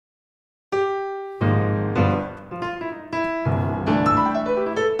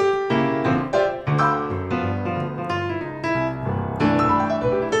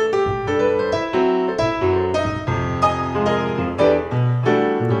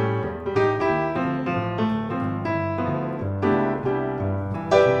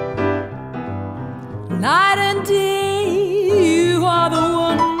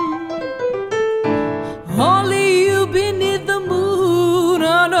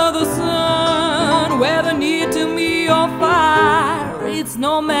the sun, whether near to me or far, it's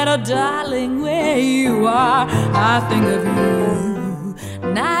no matter, darling, where you are. I think of you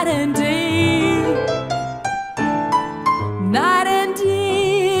night and day, night and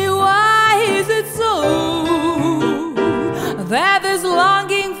day. Why is it so that this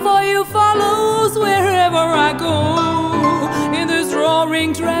longing for you follows wherever I go? In this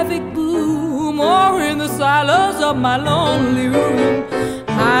roaring traffic boom, or in the silence of my lonely room,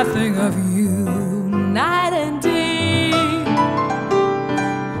 I think of you night and day,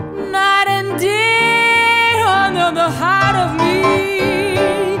 night and day. Under the heart of me,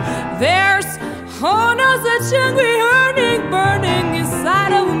 there's no such angry yearning burning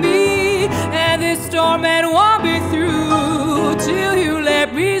inside of me, and this torment won't be through till you let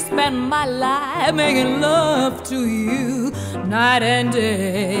me spend my life making love to you night and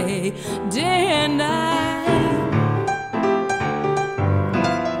day, day and night.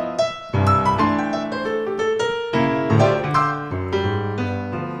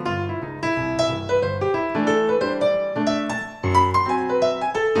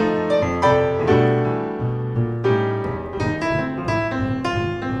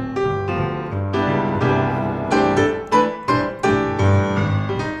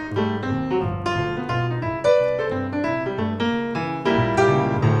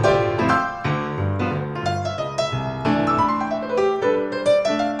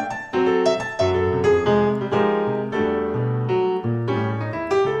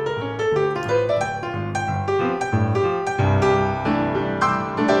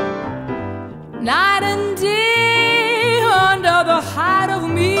 Night and day, under the heart of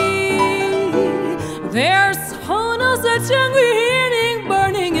me, there's no such angry yearning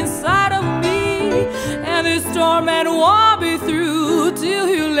burning inside of me, and this torment won't be through till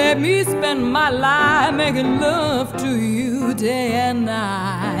you let me spend my life making love to you day and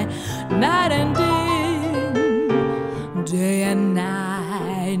night, night and day, day and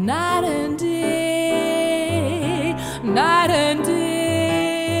night, night and day, night and day.